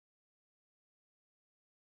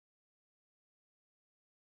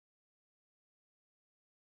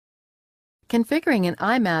Configuring an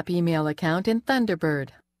IMAP email account in Thunderbird.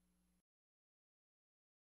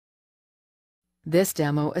 This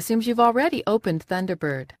demo assumes you've already opened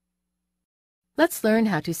Thunderbird. Let's learn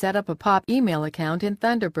how to set up a POP email account in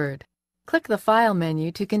Thunderbird. Click the File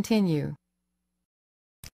menu to continue.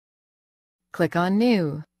 Click on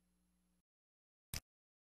New.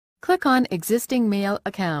 Click on Existing Mail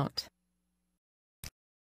Account.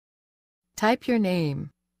 Type your name.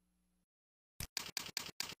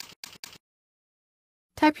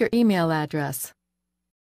 Type your email address.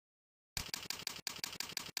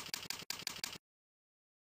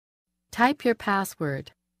 Type your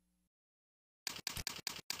password.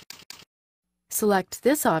 Select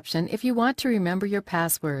this option if you want to remember your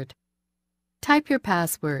password. Type your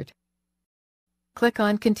password. Click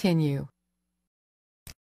on Continue.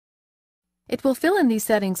 It will fill in these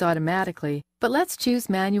settings automatically, but let's choose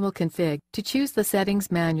Manual Config to choose the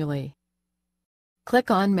settings manually.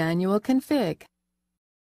 Click on Manual Config.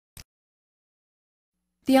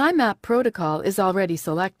 The IMAP protocol is already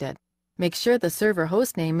selected. Make sure the server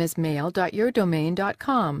hostname is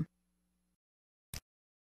mail.yourdomain.com.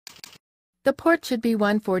 The port should be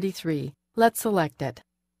 143. Let's select it.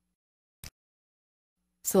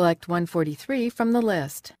 Select 143 from the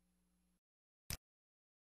list.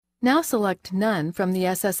 Now select None from the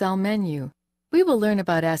SSL menu. We will learn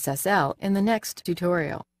about SSL in the next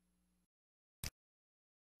tutorial.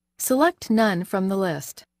 Select None from the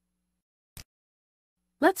list.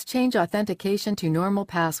 Let's change authentication to normal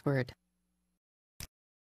password.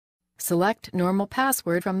 Select Normal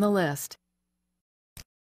Password from the list.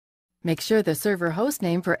 Make sure the server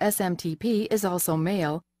hostname for SMTP is also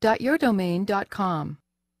mail.yourdomain.com.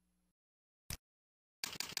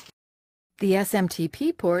 The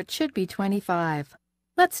SMTP port should be 25.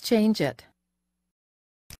 Let's change it.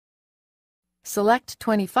 Select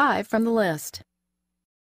 25 from the list.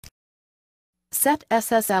 Set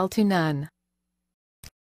SSL to None.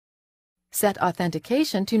 Set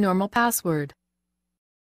authentication to normal password.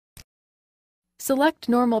 Select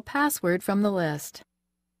Normal Password from the list.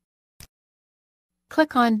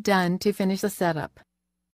 Click on Done to finish the setup.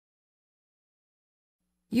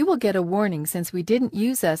 You will get a warning since we didn't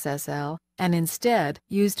use SSL and instead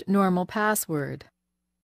used normal password.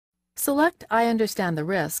 Select I understand the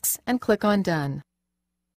risks and click on Done.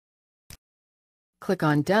 Click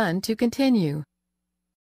on Done to continue.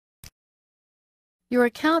 Your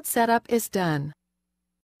account setup is done.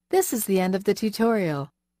 This is the end of the tutorial.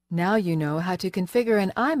 Now you know how to configure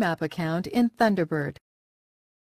an IMAP account in Thunderbird.